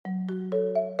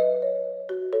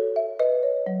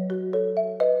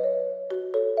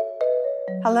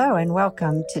Hello and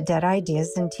welcome to Dead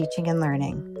Ideas in Teaching and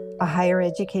Learning, a higher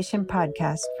education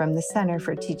podcast from the Center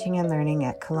for Teaching and Learning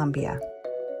at Columbia.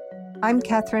 I'm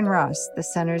Catherine Ross, the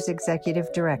Center's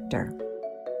Executive Director.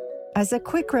 As a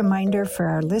quick reminder for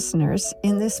our listeners,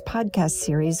 in this podcast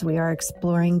series, we are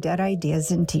exploring dead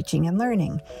ideas in teaching and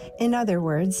learning. In other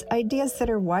words, ideas that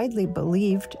are widely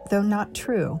believed, though not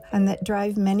true, and that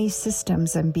drive many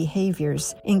systems and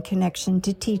behaviors in connection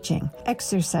to teaching,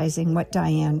 exercising what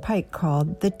Diane Pike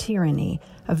called the tyranny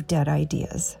of dead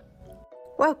ideas.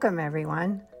 Welcome,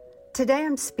 everyone. Today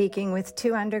I'm speaking with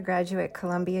two undergraduate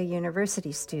Columbia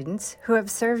University students who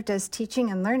have served as teaching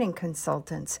and learning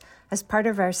consultants as part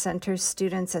of our center's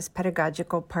Students as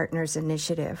Pedagogical Partners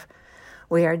initiative.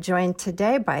 We are joined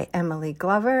today by Emily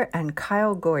Glover and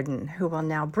Kyle Gordon, who will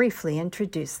now briefly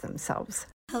introduce themselves.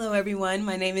 Hello, everyone.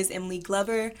 My name is Emily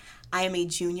Glover. I am a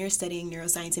junior studying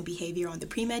neuroscience and behavior on the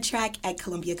pre-med track at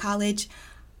Columbia College.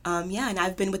 And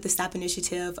I've been with the STOP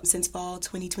initiative since fall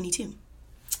 2022.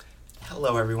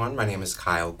 Hello everyone, my name is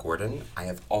Kyle Gordon. I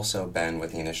have also been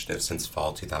with the initiative since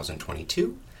fall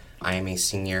 2022. I am a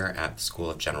senior at the School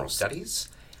of General Studies,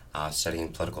 studying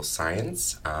political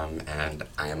science, and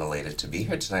I am elated to be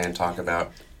here today and talk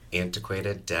about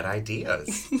antiquated dead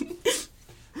ideas.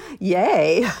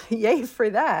 Yay! Yay for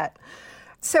that.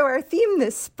 So our theme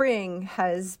this spring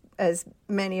has, as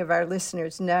many of our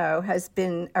listeners know, has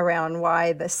been around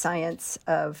why the science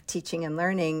of teaching and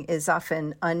learning is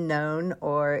often unknown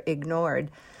or ignored.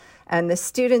 And the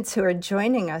students who are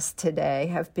joining us today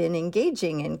have been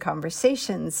engaging in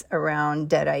conversations around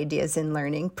dead ideas in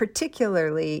learning,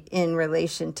 particularly in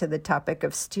relation to the topic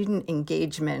of student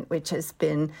engagement, which has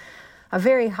been a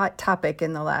very hot topic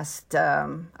in the last,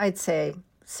 I'd say,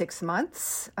 6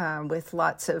 months, with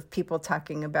lots of people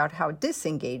talking about how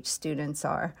disengaged students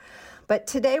are. But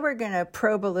today we're going to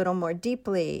probe a little more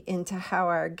deeply into how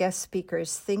our guest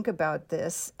speakers think about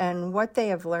this and what they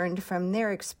have learned from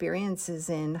their experiences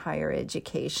in higher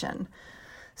education.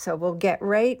 So we'll get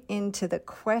right into the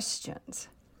questions.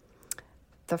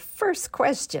 The first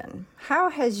question, how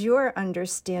has your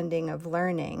understanding of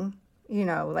learning,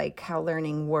 like how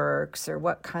learning works or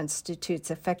what constitutes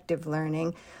effective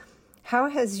learning, how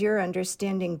has your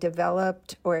understanding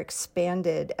developed or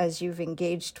expanded as you've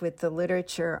engaged with the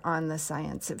literature on the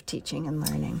science of teaching and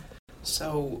learning?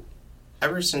 So,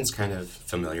 ever since kind of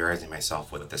familiarizing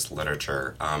myself with this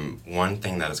literature, one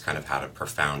thing that has kind of had a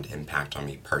profound impact on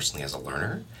me personally as a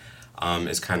learner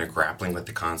is kind of grappling with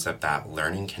the concept that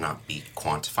learning cannot be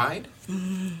quantified.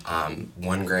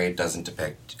 One grade doesn't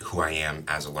depict who I am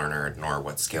as a learner, nor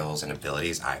what skills and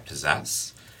abilities I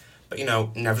possess. But,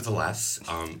 nevertheless,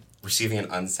 receiving an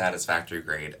unsatisfactory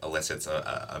grade elicits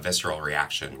a visceral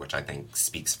reaction, which I think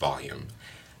speaks volume.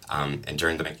 And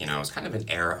during the, it was kind of an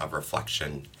era of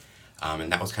reflection.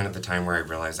 And that was kind of the time where I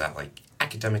realized that,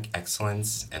 academic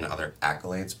excellence and other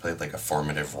accolades played, a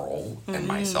formative role in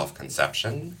my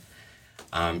self-conception.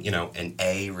 An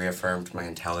A reaffirmed my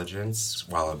intelligence,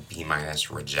 while a B-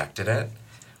 rejected it,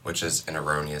 which is an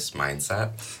erroneous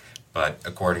mindset. But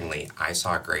accordingly, I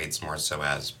saw grades more so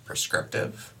as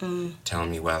prescriptive,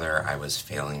 telling me whether I was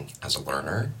failing as a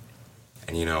learner.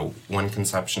 And, one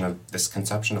conception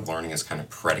of learning is kind of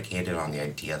predicated on the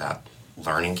idea that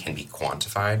learning can be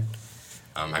quantified.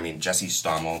 Jesse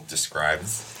Stommel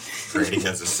describes grading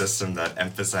as a system that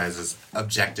emphasizes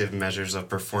objective measures of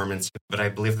performance, but I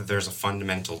believe that there's a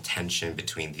fundamental tension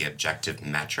between the objective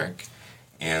metric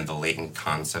and the latent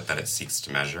concept that it seeks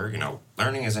to measure.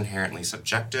 Learning is inherently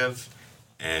subjective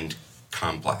and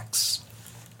complex.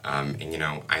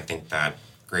 I think that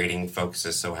grading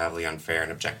focuses so heavily on fair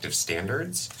and objective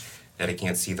standards that it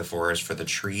can't see the forest for the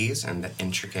trees and the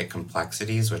intricate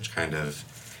complexities which kind of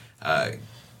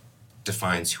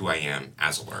defines who I am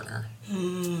as a learner.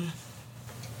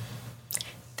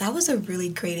 That was a really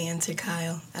great answer,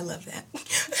 Kyle. I love that.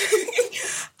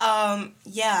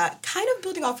 Kind of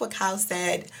building off what Kyle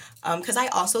said, because I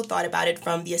also thought about it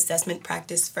from the assessment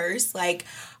practice first,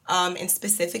 and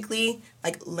specifically,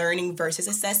 learning versus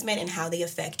assessment and how they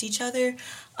affect each other.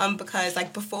 Because,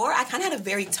 before, I kind of had a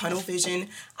very tunnel vision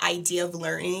idea of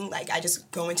learning. I just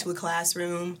go into a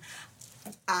classroom,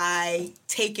 I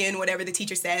take in whatever the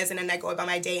teacher says, and then I go about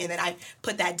my day, and then I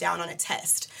put that down on a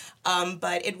test.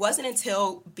 But it wasn't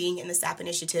until being in the STOP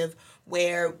initiative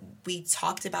where we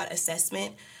talked about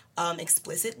assessment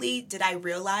explicitly did I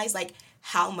realize,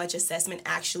 how much assessment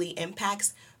actually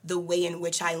impacts the way in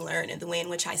which I learn and the way in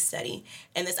which I study.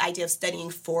 And this idea of studying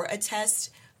for a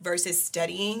test versus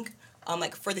studying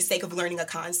like for the sake of learning a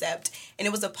concept. And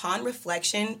it was upon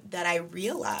reflection that I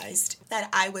realized that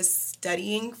I was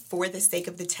studying for the sake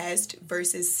of the test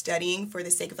versus studying for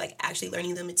the sake of like actually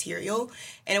learning the material.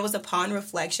 And it was upon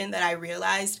reflection that I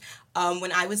realized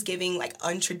when I was giving like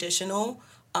untraditional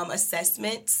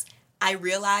assessments, I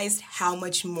realized how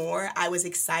much more I was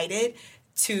excited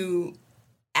to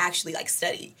actually like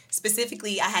study.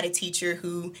 Specifically, I had a teacher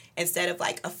who, instead of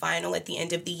like a final at the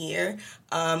end of the year,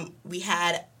 we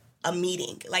had a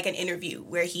meeting, like an interview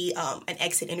where he, an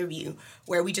exit interview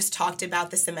where we just talked about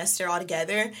the semester all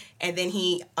together. And then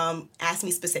he asked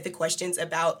me specific questions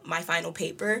about my final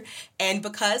paper. And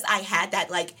because I had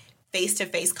that like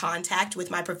face-to-face contact with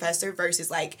my professor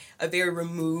versus like a very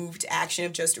removed action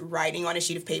of just writing on a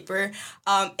sheet of paper,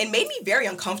 it made me very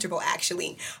uncomfortable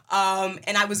actually.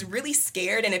 And I was really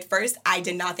scared, and at first I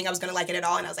did not think I was going to like it at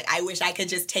all, and I was like, I wish I could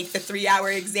just take the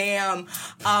 3-hour exam.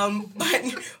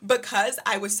 But because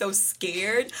I was so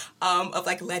scared of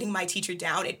like letting my teacher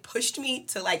down, it pushed me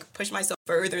to like push myself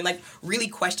further and like really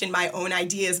question my own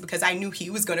ideas because I knew he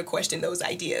was going to question those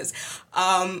ideas.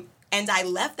 And I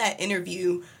left that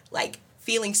interview like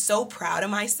feeling so proud of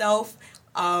myself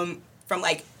from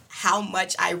like how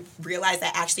much I realized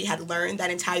I actually had learned that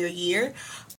entire year.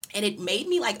 And it made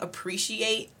me like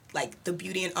appreciate like the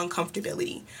beauty and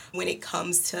uncomfortability when it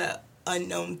comes to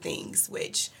unknown things,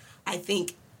 which I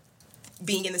think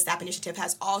being in the STAP initiative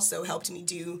has also helped me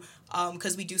do,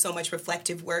 because we do so much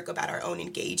reflective work about our own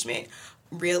engagement,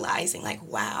 realizing like,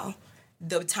 wow,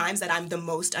 the times that I'm the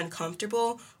most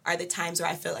uncomfortable are the times where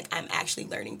I feel like I'm actually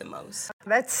learning the most.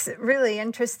 That's really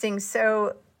interesting.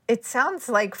 So it sounds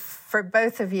like for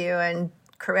both of you, and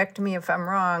correct me if I'm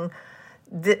wrong,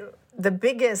 the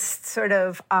biggest sort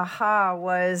of aha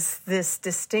was this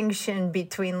distinction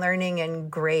between learning and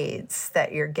grades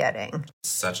that you're getting.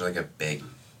 Such like a big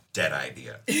dead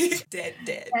idea. Dead,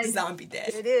 zombie dead.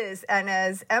 It is. And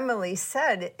as Emily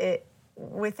said,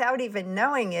 without even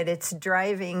knowing it, it's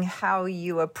driving how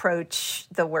you approach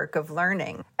the work of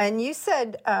learning. And you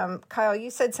said, Kyle,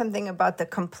 you said something about the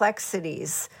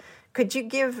complexities. Could you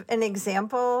give an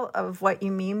example of what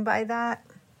you mean by that?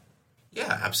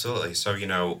 Yeah, absolutely. So,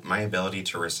 my ability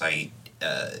to recite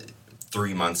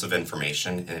 3 months of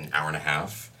information in an hour and a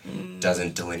half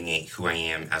doesn't delineate who I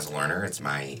am as a learner. It's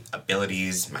my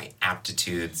abilities, my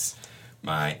aptitudes,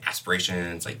 my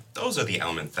aspirations, like those are the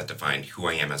elements that define who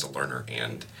I am as a learner.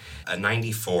 And a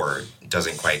 94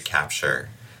 doesn't quite capture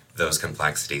those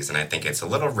complexities. And I think it's a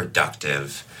little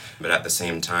reductive, but at the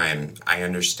same time, I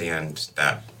understand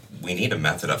that we need a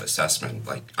method of assessment,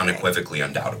 like unequivocally,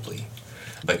 undoubtedly.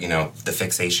 But, the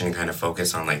fixation kind of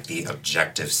focus on like the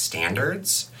objective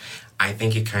standards, I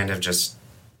think it kind of just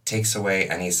takes away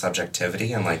any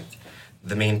subjectivity, and like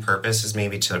the main purpose is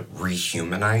maybe to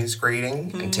rehumanize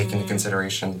grading and take into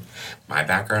consideration my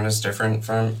background is different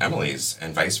from Emily's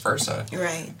and vice versa.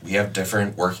 Right. We have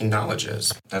different working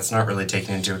knowledges. That's not really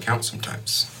taken into account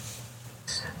sometimes.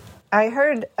 I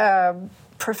heard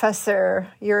Professor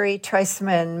Yuri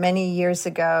Treisman many years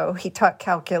ago. He taught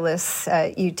calculus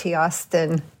at UT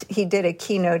Austin. He did a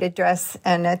keynote address,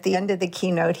 and at the end of the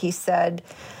keynote, he said,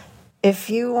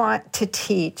 if you want to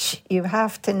teach, you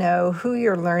have to know who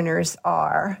your learners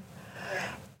are,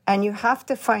 and you have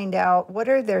to find out what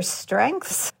are their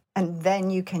strengths, and then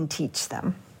you can teach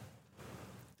them.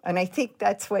 And I think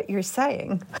that's what you're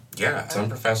saying. Yeah, some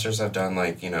professors have done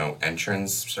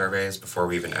entrance surveys before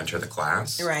we even enter the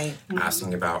class. Right.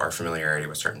 Asking about our familiarity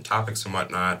with certain topics and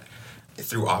whatnot.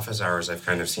 Through office hours, I've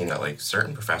kind of seen that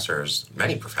certain professors,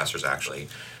 many professors actually,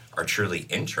 are truly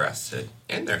interested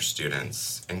in their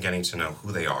students and getting to know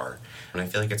who they are. And I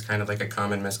feel like it's kind of like a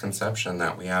common misconception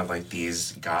that we have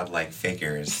these godlike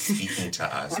figures speaking to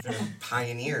us. They're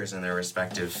pioneers in their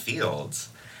respective fields.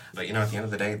 But, at the end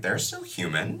of the day, they're still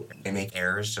human. They make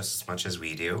errors just as much as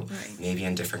we do, maybe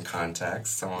in different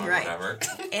contexts, so on, whatever.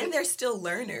 And they're still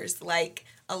learners.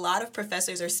 A lot of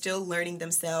professors are still learning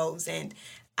themselves, and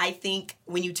I think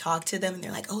when you talk to them and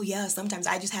they're like, oh yeah, sometimes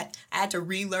I had to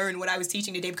relearn what I was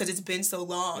teaching today because it's been so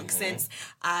long since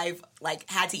I've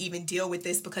had to even deal with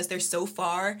this, because they're so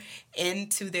far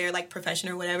into their profession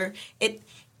or whatever.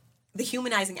 The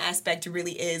humanizing aspect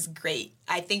really is great,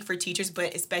 I think, for teachers,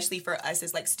 but especially for us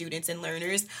as students and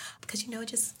learners, because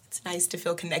it's nice to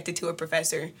feel connected to a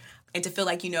professor and to feel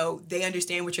like they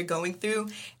understand what you're going through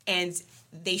and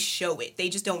they show it. They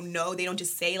just don't know. They don't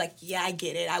just say yeah, I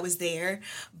get it, I was there,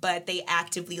 but they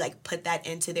actively put that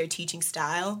into their teaching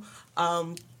style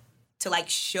to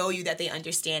show you that they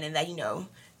understand and that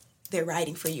they're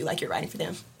writing for you like you're writing for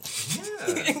them.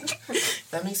 Yeah.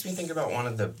 That makes me think about one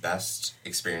of the best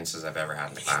experiences I've ever had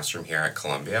in the classroom here at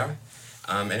Columbia.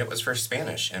 And it was for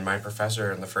Spanish. And my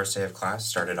professor on the first day of class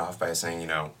started off by saying,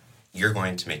 you're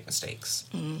going to make mistakes.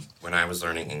 When I was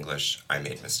learning English, I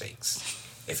made mistakes.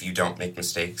 If you don't make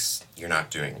mistakes, you're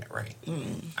not doing it right.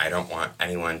 I don't want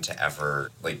anyone to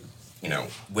ever,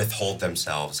 withhold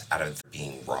themselves out of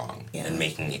being wrong and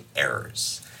making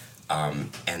errors.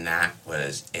 And that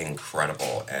was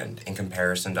incredible. And in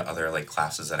comparison to other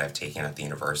classes that I've taken at the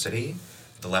university,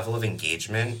 the level of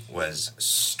engagement was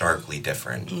starkly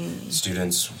different.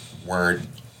 Students weren't,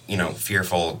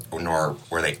 fearful, nor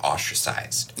were they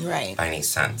ostracized by any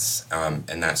sense.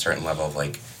 And that certain level of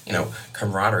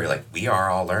camaraderie, we are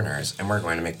all learners and we're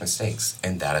going to make mistakes.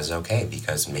 And that is okay,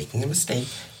 because making a mistake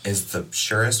is the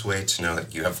surest way to know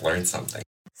that you have learned something.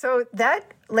 So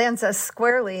that lands us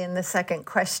squarely in the second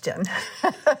question.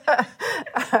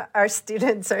 Our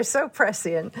students are so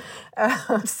prescient.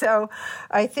 So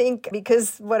I think,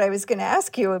 because what I was going to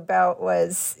ask you about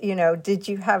was, did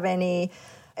you have any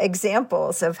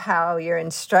examples of how your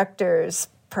instructors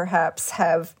perhaps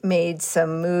have made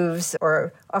some moves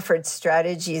or offered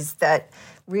strategies that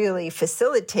really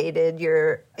facilitated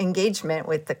your engagement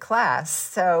with the class?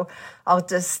 So I'll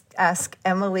just ask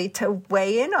Emily to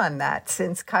weigh in on that,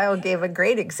 since Kyle gave a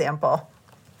great example.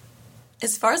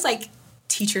 As far as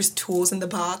teachers' tools in the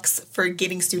box for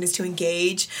getting students to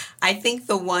engage, I think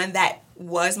the one that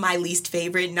was my least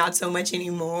favorite, not so much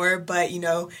anymore, but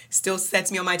still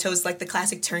sets me on my toes, the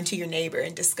classic turn to your neighbor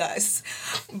and discuss.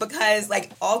 Because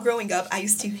all growing up, I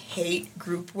used to hate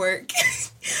group work.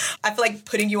 I feel like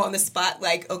putting you on the spot,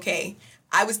 okay,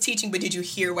 I was teaching, but did you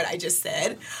hear what I just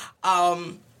said?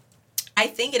 I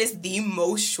think it is the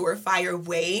most surefire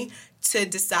way to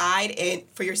decide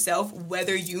for yourself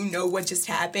whether you know what just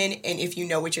happened and if you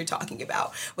know what you're talking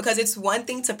about. Because it's one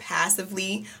thing to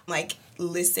passively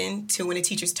listen to when a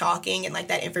teacher's talking and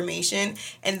that information,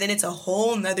 and then it's a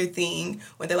whole nother thing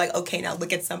when they're okay, now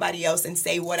look at somebody else and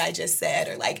say what I just said,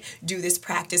 or do this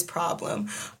practice problem.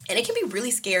 And it can be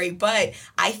really scary, but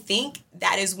I think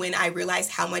that is when I realize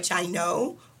how much I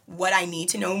know, what I need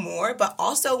to know more, but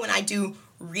also when I do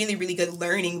really, really good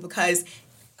learning, because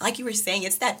like you were saying,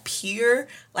 it's that peer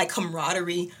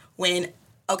camaraderie when,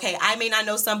 okay, I may not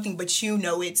know something, but you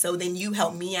know it, so then you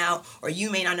help me out, or you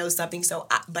may not know something,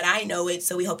 but I know it,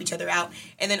 so we help each other out.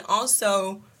 And then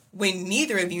also, when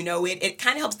neither of you know it, it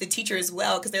kind of helps the teacher as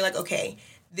well, because they're okay,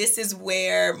 this is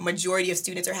where majority of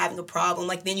students are having a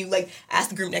problem. Then you ask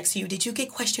the group next to you, did you get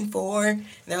question 4? And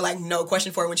they're no,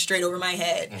 question 4 went straight over my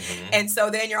head. And so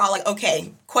then you're all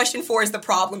okay, question 4 is the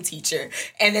problem, teacher.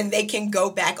 And then they can go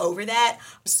back over that.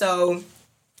 So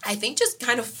I think just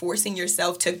kind of forcing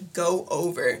yourself to go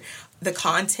over the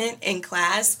content in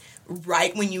class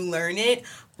right when you learn it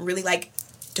really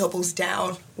doubles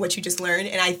down what you just learned.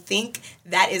 And I think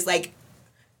that is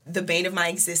the bane of my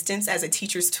existence as a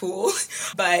teacher's tool.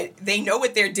 But they know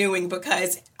what they're doing,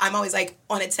 because I'm always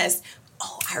on a test,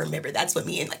 oh, I remember that's what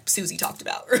me and Susie talked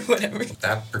about, or whatever.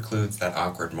 That precludes that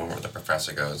awkward moment where the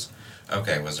professor goes,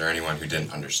 okay, was there anyone who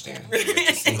didn't understand? You have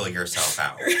to single yourself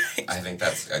out. Right. I think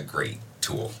that's a great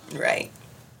tool. Right.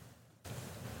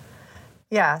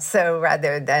 Yeah, so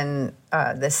rather than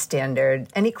the standard,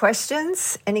 any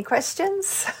questions? Any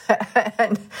questions?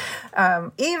 And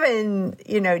even,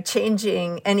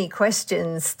 changing any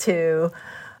questions to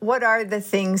what are the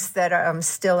things that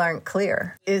still aren't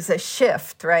clear is a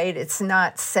shift, right? It's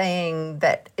not saying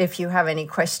that if you have any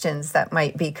questions that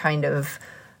might be kind of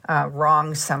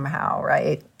wrong somehow,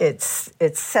 right? It's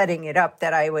setting it up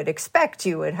that I would expect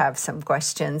you would have some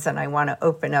questions, and I want to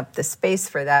open up the space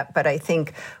for that. But I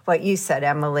think what you said,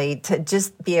 Emily, to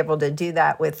just be able to do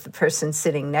that with the person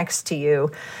sitting next to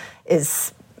you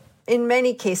is, in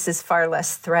many cases, far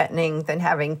less threatening than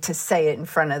having to say it in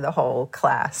front of the whole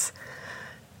class.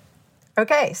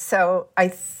 Okay, so I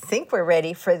think we're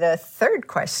ready for the third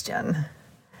question.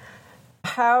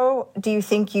 How do you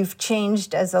think you've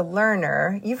changed as a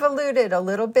learner? You've alluded a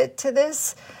little bit to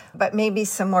this, but maybe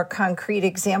some more concrete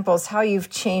examples, how you've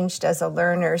changed as a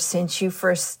learner since you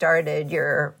first started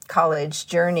your college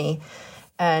journey.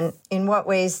 And in what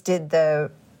ways did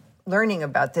the learning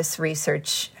about this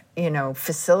research,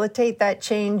 facilitate that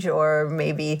change, or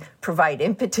maybe provide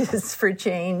impetus for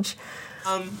change?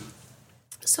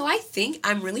 So I think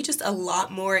I'm really just a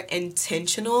lot more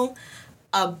intentional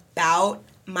about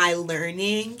my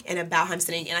learning and about how I'm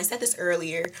studying. And I said this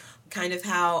earlier, kind of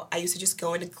how I used to just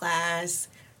go into class,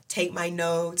 take my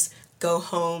notes, go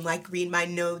home, read my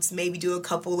notes, maybe do a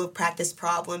couple of practice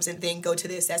problems, and then go to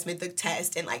the assessment, the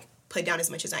test, and put down as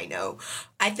much as I know.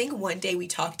 I think one day we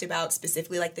talked about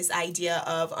specifically this idea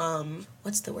of,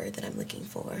 what's the word that I'm looking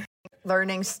for?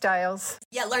 Learning styles.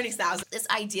 Yeah, learning styles. This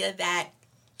idea that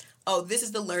oh, this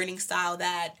is the learning style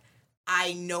that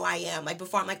I know I am. Like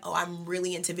before, I'm like, oh, I'm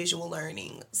really into visual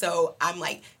learning. So I'm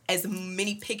like, as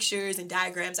many pictures and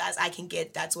diagrams as I can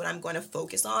get, that's what I'm going to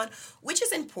focus on, which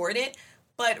is important.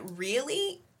 But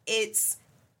really, it's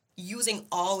using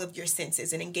all of your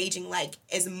senses and engaging like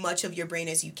as much of your brain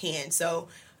as you can. So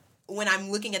when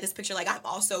I'm looking at this picture, like I'm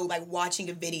also like watching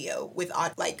a video with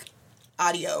like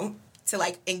audio to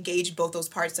like engage both those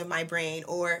parts of my brain.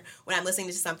 Or when I'm listening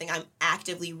to something, I'm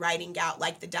actively writing out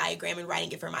like the diagram and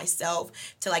writing it for myself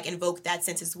to like invoke that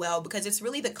sense as well, because it's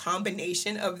really the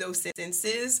combination of those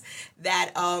senses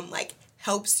that like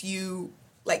helps you,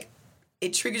 like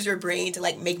it triggers your brain to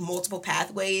like make multiple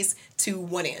pathways to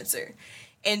one answer.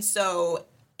 And so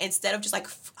instead of just like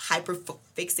hyper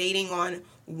fixating on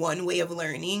one way of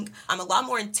learning, I'm a lot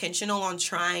more intentional on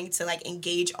trying to like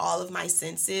engage all of my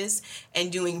senses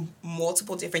and doing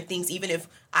multiple different things, even if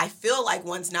I feel like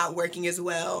one's not working as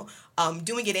well,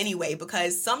 doing it anyway,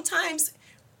 because sometimes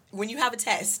when you have a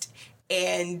test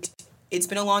and it's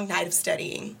been a long night of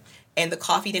studying and the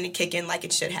coffee didn't kick in like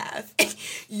it should have,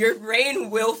 your brain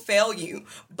will fail you.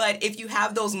 But if you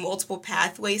have those multiple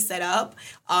pathways set up,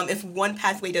 if one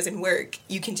pathway doesn't work,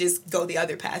 you can just go the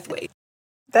other pathway.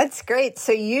 That's great.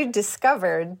 So you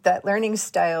discovered that learning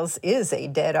styles is a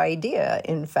dead idea,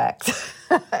 in fact,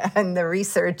 and the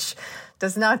research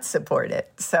does not support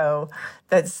it. So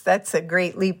that's a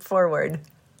great leap forward.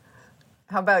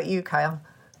 How about you, Kyle?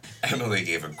 Emily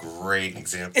gave a great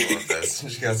example of this.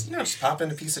 She goes, just pop in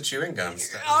a piece of chewing gum.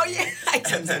 Oh, yeah.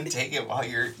 And then take it while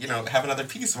you're, have another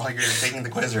piece while you're taking the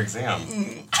quiz or exam.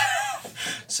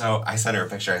 So I sent her a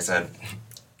picture. I said,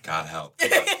 God help.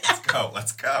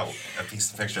 Let's go. A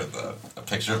picture of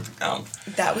the gum.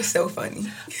 That was so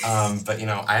funny. But,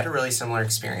 I had a really similar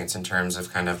experience in terms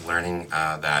of kind of learning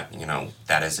that,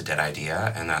 that is a dead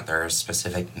idea, and that there are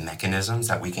specific mechanisms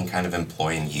that we can kind of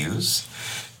employ and use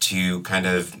to kind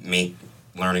of make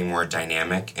learning more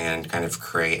dynamic and kind of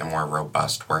create a more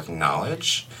robust working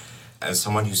knowledge. As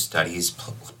someone who studies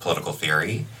political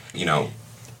theory,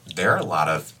 there are a lot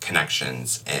of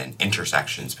connections and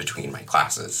intersections between my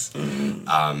classes.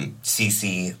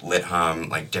 CC, LitHum,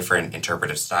 like different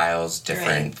interpretive styles,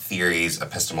 different theories,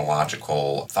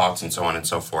 epistemological thoughts, and so on and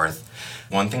so forth.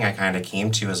 One thing I kind of came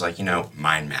to is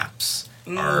mind maps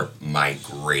are my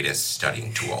greatest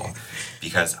studying tool,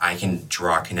 because I can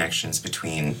draw connections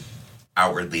between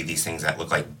outwardly these things that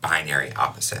look like binary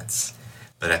opposites.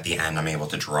 But at the end, I'm able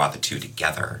to draw the two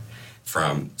together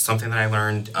from something that I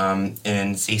learned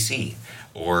in CC,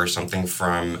 or something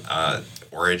from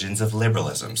origins of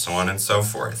liberalism, so on and so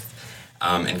forth.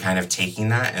 And kind of taking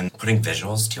that and putting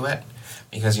visuals to it.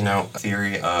 Because,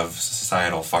 theory of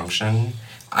societal function,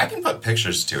 I can put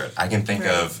pictures to it. I can think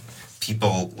of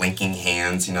people linking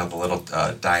hands, the little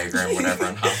diagram, whatever,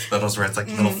 in hospitals where it's like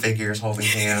little figures holding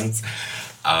hands.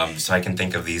 So I can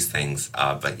think of these things.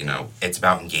 But, it's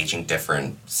about engaging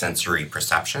different sensory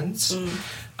perceptions.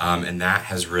 And that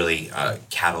has really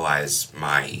catalyzed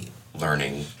my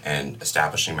learning and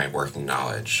establishing my working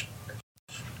knowledge.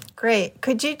 Great.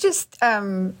 Could you just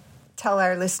tell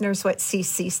our listeners what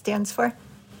CC stands for?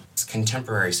 It's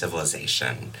Contemporary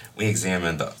Civilization. We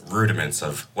examine the rudiments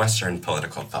of Western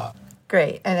political thought.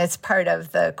 Great. And it's part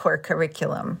of the core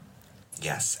curriculum.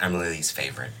 Yes, Emily's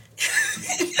favorite.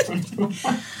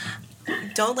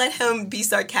 Don't let him be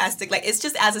sarcastic. Like, it's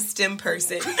just as a STEM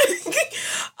person.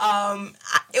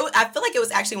 I feel like it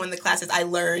was actually one of the classes I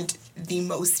learned the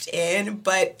most in.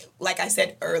 But like I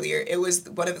said earlier, it was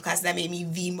one of the classes that made me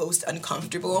the most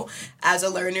uncomfortable as a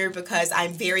learner, because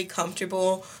I'm very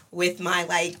comfortable with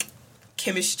my,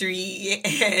 chemistry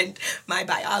and my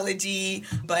biology.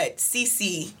 But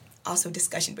CC, also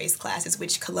discussion-based classes,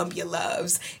 which Columbia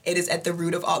loves. It is at the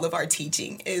root of all of our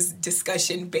teaching, is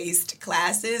discussion-based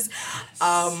classes.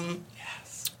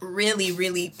 Really,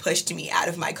 really pushed me out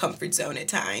of my comfort zone at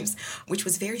times, which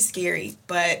was very scary.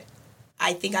 But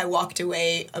I think I walked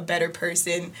away a better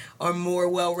person, or more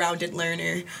well-rounded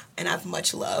learner, and I have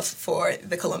much love for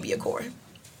the Columbia Core.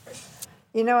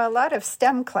 A lot of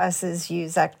STEM classes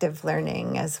use active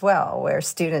learning as well, where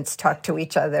students talk to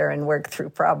each other and work through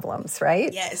problems,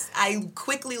 right? Yes, I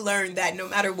quickly learned that no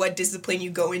matter what discipline you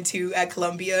go into at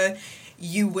Columbia,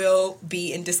 you will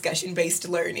be in discussion-based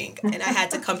learning. And I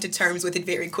had to come to terms with it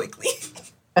very quickly.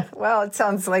 Well, it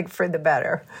sounds like for the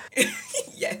better.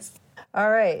 Yes.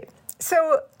 All right.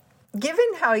 So, given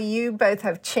how you both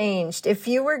have changed, if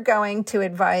you were going to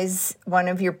advise one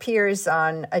of your peers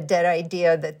on a dead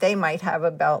idea that they might have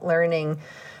about learning,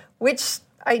 which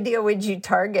idea would you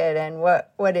target, and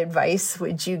what advice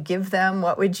would you give them?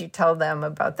 What would you tell them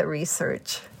about the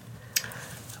research?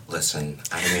 Listen,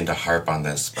 I don't mean to harp on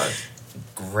this, but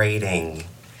grading,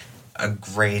 a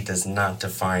grade does not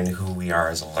define who we are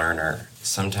as a learner.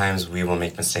 Sometimes we will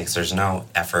make mistakes. There's no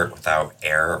effort without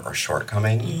error or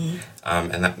shortcoming.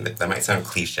 And that might sound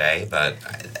cliche, but,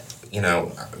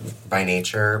 by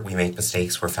nature, we make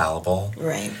mistakes. We're fallible.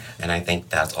 Right. And I think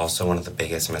that's also one of the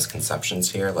biggest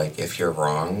misconceptions here. Like, if you're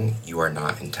wrong, you are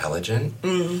not intelligent.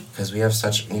 Because we have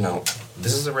such,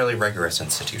 this is a really rigorous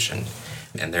institution.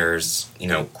 And there's,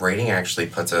 grading actually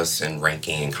puts us in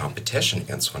ranking and competition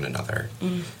against one another.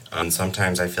 And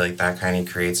sometimes I feel like that kind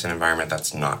of creates an environment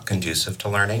that's not conducive to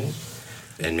learning.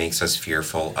 It makes us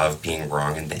fearful of being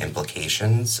wrong and the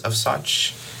implications of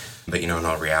such. But, in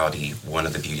all reality, one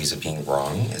of the beauties of being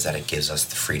wrong is that it gives us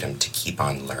the freedom to keep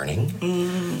on learning.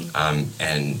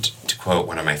 And to quote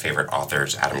one of my favorite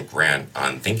authors, Adam Grant,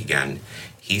 on Think Again,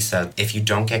 he said, if you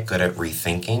don't get good at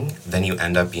rethinking, then you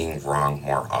end up being wrong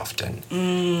more often.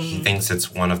 He thinks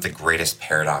it's one of the greatest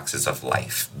paradoxes of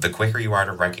life. The quicker you are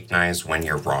to recognize when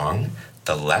you're wrong,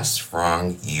 the less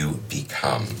wrong you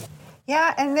become.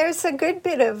 Yeah, and there's a good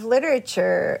bit of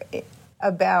literature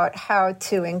about how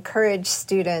to encourage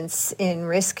students in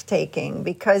risk-taking,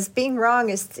 because being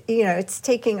wrong is, it's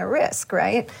taking a risk,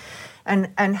 right?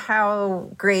 And how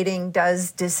grading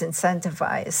does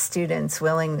disincentivize students'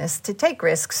 willingness to take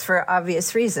risks for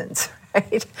obvious reasons,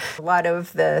 right? A lot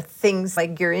of the things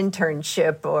like your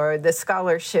internship or the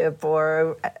scholarship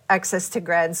or access to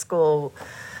grad school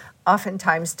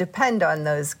oftentimes depend on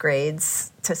those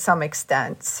grades to some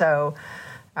extent. So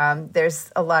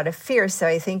there's a lot of fear. So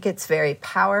I think it's very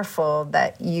powerful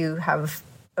that you have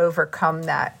overcome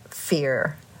that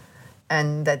fear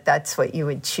and that's what you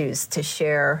would choose to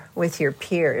share with your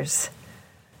peers.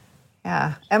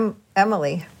 Yeah.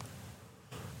 Emily.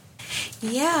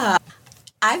 Yeah.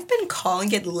 I've been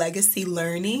calling it legacy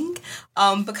learning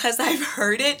because I've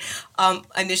heard it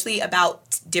initially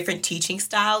about different teaching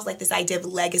styles, like this idea of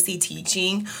legacy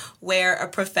teaching, where a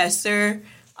professor,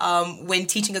 when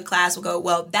teaching a class, will go,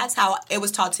 well, that's how it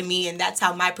was taught to me, and that's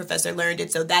how my professor learned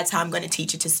it, so that's how I'm going to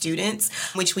teach it to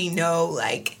students, which we know,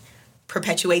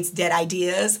 perpetuates dead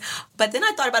ideas. But then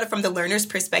I thought about it from the learner's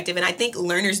perspective, and I think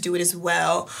learners do it as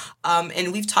well.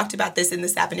 And we've talked about this in the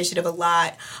SAP initiative a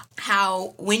lot,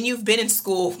 how when you've been in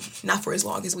school, not for as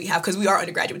long as we have, because we are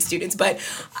undergraduate students, but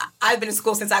I've been in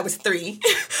school since I was 3.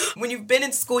 When you've been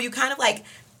in school, you kind of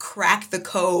crack the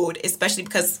code, especially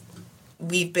because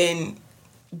we've been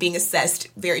being assessed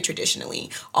very traditionally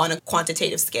on a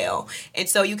quantitative scale. And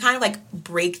so you kind of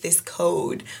break this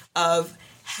code of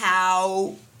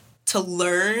how to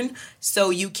learn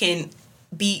so you can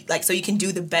be so you can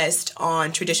do the best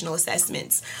on traditional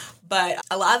assessments. But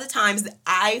a lot of the times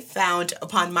I found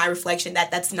upon my reflection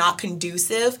that that's not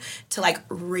conducive to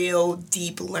real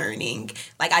deep learning,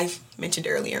 like I mentioned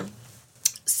earlier.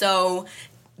 So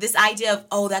this idea of,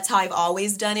 oh, that's how I've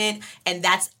always done it, and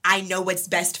I know what's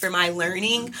best for my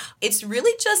learning, it's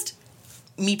really just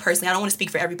me personally. I don't want to speak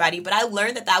for everybody, but I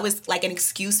learned that was an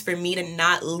excuse for me to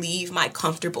not leave my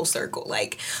comfortable circle.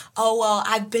 Oh, well,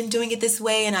 I've been doing it this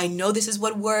way and I know this is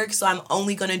what works, so I'm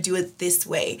only going to do it this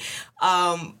way.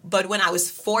 But when I was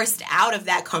forced out of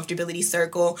that comfortability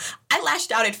circle, I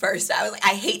lashed out at first. I was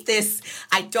I hate this.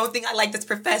 I don't think I like this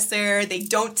professor. They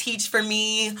don't teach for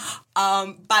me.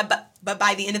 But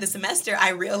by the end of the semester, I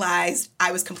realized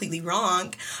I was completely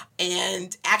wrong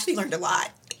and actually learned a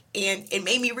lot. And it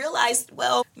made me realize,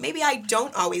 well, maybe I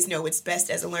don't always know what's best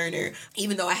as a learner.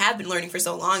 Even though I have been learning for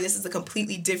so long, this is a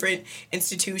completely different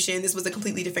institution. This was a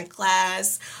completely different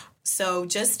class. So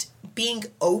just being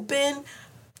open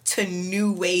to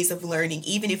new ways of learning,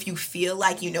 even if you feel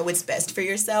like you know what's best for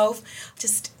yourself,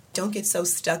 just don't get so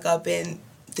stuck up in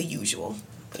the usual.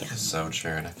 That is so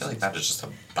true. And I feel like that is just a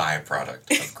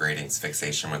byproduct of grading's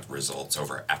fixation with results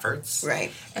over efforts.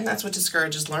 Right. And that's what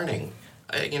discourages learning.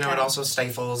 It also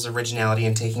stifles originality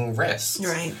and taking risks.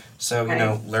 Right. So,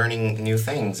 learning new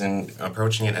things and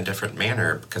approaching it in a different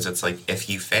manner, because it's if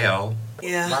you fail,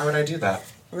 why would I do that?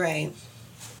 Right.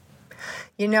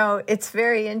 It's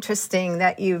very interesting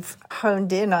that you've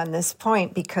honed in on this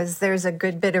point, because there's a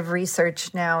good bit of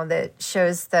research now that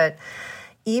shows that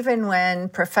even when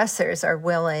professors are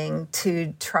willing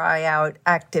to try out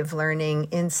active learning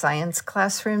in science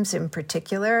classrooms in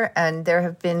particular, and there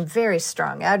have been very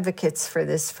strong advocates for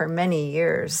this for many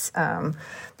years,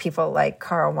 people like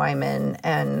Carl Wyman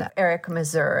and Eric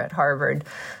Mazur at Harvard,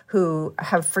 who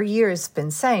have for years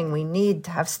been saying we need to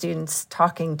have students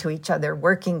talking to each other,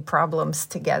 working problems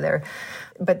together.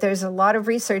 But there's a lot of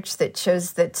research that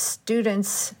shows that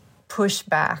students push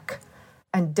back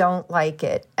and don't like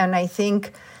it. And I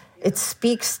think it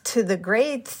speaks to the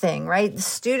grade thing, right? The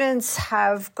students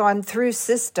have gone through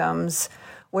systems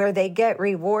where they get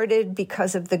rewarded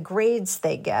because of the grades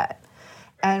they get.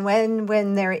 And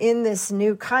when they're in this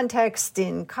new context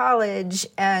in college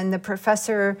and the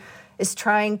professor is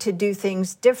trying to do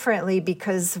things differently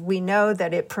because we know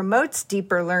that it promotes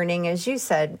deeper learning, as you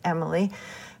said, Emily,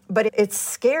 but it's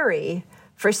scary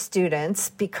for students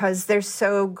because they're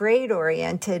so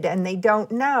grade-oriented and they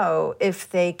don't know if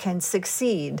they can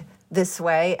succeed this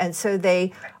way. And so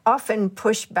they often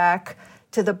push back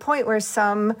to the point where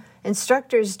some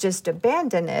instructors just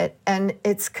abandon it, and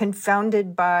it's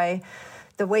confounded by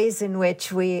the ways in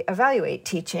which we evaluate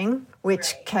teaching,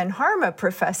 which can harm a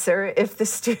professor if the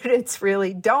students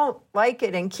really don't like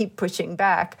it and keep pushing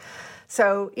back.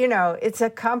 So, it's a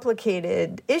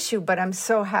complicated issue, but I'm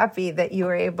so happy that you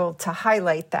were able to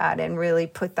highlight that and really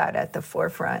put that at the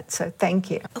forefront. So thank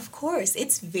you. Of course,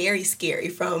 it's very scary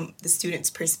from the student's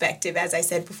perspective, as I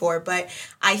said before, but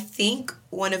I think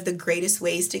one of the greatest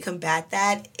ways to combat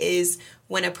that is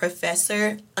when a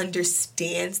professor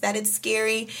understands that it's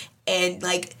scary and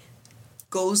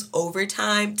goes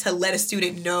overtime to let a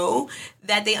student know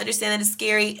that they understand that it's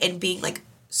scary, and being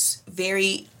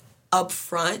very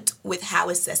upfront with how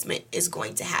assessment is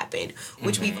going to happen,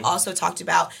 which we've also talked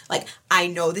about. I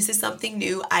know this is something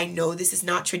new. I know this is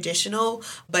not traditional,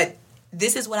 but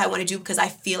this is what I want to do because I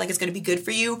feel like it's going to be good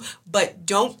for you. But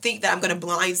don't think that I'm going to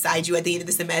blindside you at the end of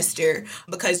the semester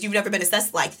because you've never been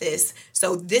assessed like this.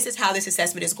 So this is how this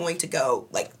assessment is going to go.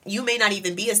 You may not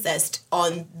even be assessed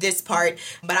on this part,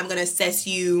 but I'm going to assess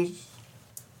you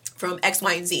from X,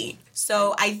 Y, and Z.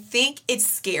 So I think it's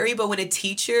scary, but when a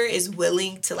teacher is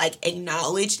willing to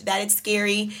acknowledge that it's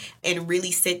scary and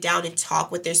really sit down and talk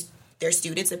with their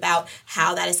students about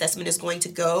how that assessment is going to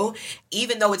go,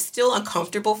 even though it's still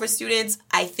uncomfortable for students,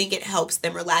 I think it helps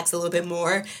them relax a little bit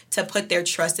more to put their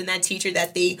trust in that teacher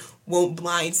that they won't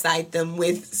blindside them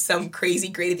with some crazy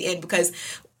grade at the end. Because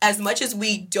as much as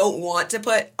we don't want to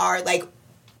put our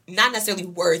not necessarily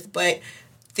worth, but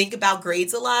think about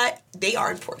grades a lot, they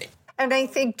are important. And I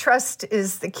think trust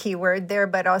is the key word there,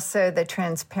 but also the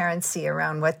transparency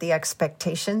around what the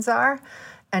expectations are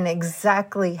and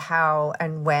exactly how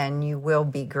and when you will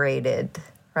be graded,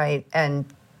 right? And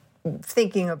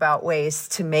thinking about ways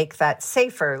to make that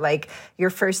safer. Your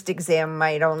first exam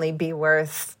might only be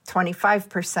worth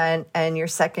 25% and your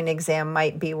second exam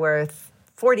might be worth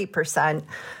 40%,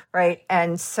 right?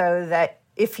 And so that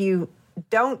if you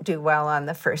don't do well on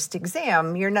the first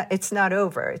exam, it's not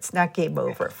over. It's not game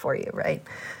over for you, right?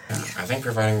 Yeah, I think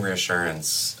providing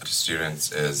reassurance to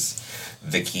students is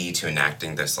the key to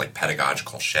enacting this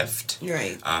pedagogical shift.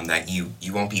 Right. That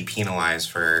you won't be penalized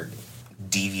for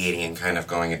deviating and kind of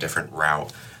going a different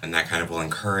route. And that kind of will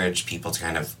encourage people to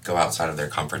kind of go outside of their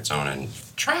comfort zone and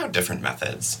try out different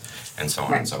methods and so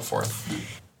on and so forth.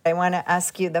 I want to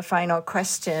ask you the final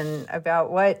question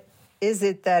about what is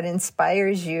it that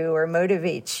inspires you or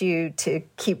motivates you to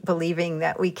keep believing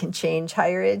that we can change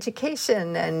higher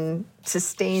education and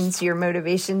sustains your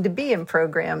motivation to be in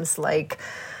programs like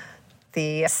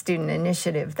the student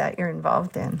initiative that you're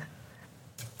involved in?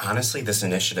 Honestly, this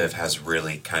initiative has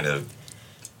really kind of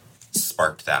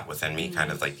sparked that within me,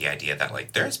 kind of the idea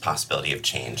that there is possibility of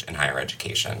change in higher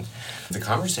education. The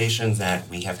conversations that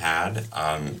we have had,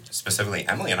 specifically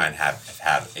Emily and I have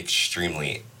had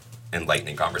extremely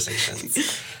enlightening conversations.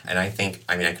 And I think,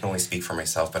 I can only speak for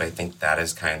myself, but I think that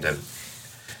has kind of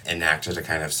enacted a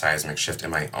kind of seismic shift in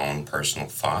my own personal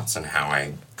thoughts and how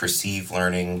I perceive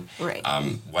learning, right.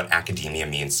 What academia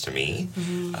means to me,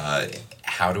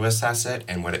 how to assess it,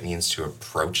 and what it means to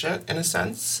approach it in a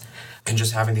sense. And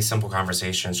just having these simple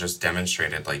conversations just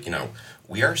demonstrated,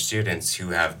 we are students who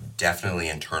have definitely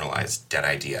internalized dead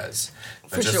ideas.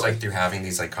 But for just sure. through having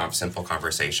these simple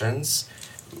conversations,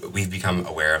 we've become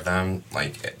aware of them,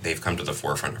 they've come to the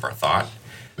forefront of our thought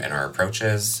and our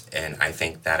approaches, and I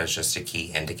think that is just a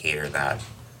key indicator that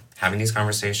having these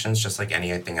conversations, just like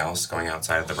anything else going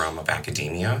outside of the realm of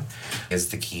academia, is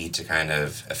the key to kind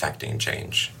of affecting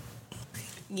change.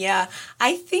 Yeah,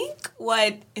 I think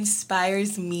what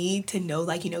inspires me to know,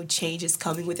 change is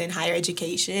coming within higher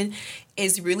education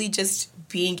is really just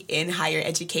being in higher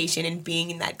education and being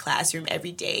in that classroom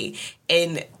every day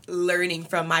and learning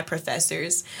from my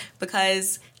professors.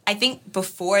 Because I think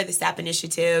before the SAP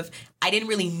initiative, I didn't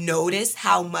really notice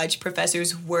how much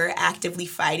professors were actively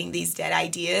fighting these dead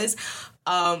ideas.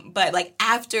 But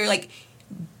after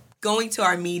going to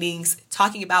our meetings,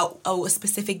 talking about, a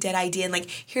specific dead idea, and like,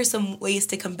 here's some ways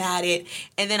to combat it.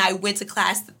 And then I went to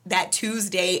class that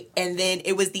Tuesday, and then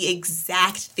it was the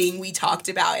exact thing we talked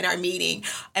about in our meeting.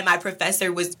 And my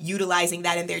professor was utilizing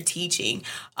that in their teaching.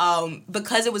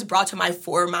 Because it was brought to my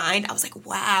foremind, I was like,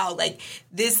 wow, like,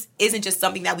 this isn't just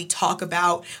something that we talk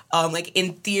about, like,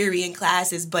 in theory in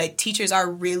classes, but teachers are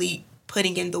really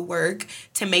putting in the work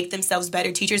to make themselves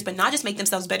better teachers, but not just make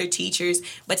themselves better teachers,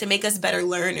 but to make us better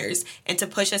learners and to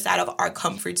push us out of our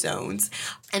comfort zones.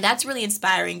 And that's really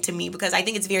inspiring to me, because I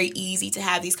think it's very easy to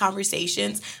have these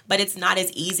conversations, but it's not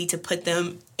as easy to put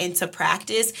them into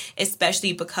practice,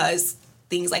 especially because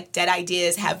things like dead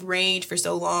ideas have reigned for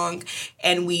so long,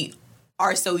 and we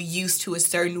are so used to a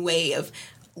certain way of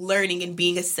learning and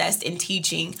being assessed and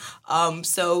teaching.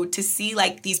 So to see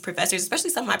like these professors, especially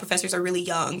some of my professors are really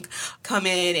young, come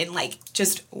in and like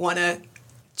just want to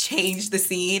change the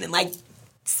scene and like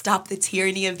stop the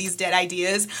tyranny of these dead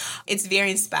ideas, it's very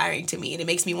inspiring to me, and it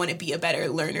makes me want to be a better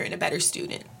learner and a better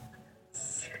student.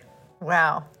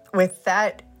 Wow. With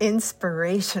that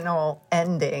inspirational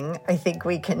ending, I think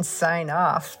we can sign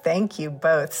off. Thank you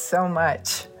both so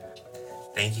much.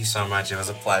 Thank you so much. It was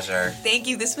a pleasure. Thank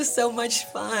you. This was so much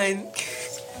fun.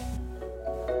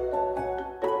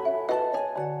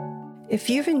 If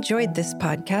you've enjoyed this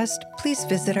podcast, please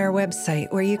visit our website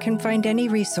where you can find any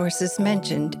resources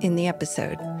mentioned in the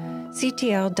episode,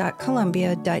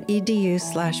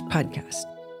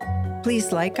 ctl.columbia.edu/podcast.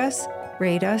 Please like us,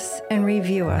 rate us, and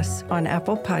review us on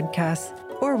Apple Podcasts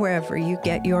or wherever you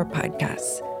get your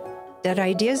podcasts. Dead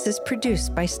Ideas is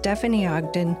produced by Stephanie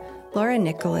Ogden, Laura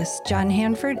Nicholas, John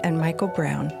Hanford, and Michael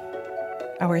Brown.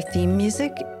 Our theme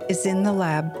music is In the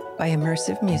Lab by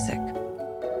Immersive Music.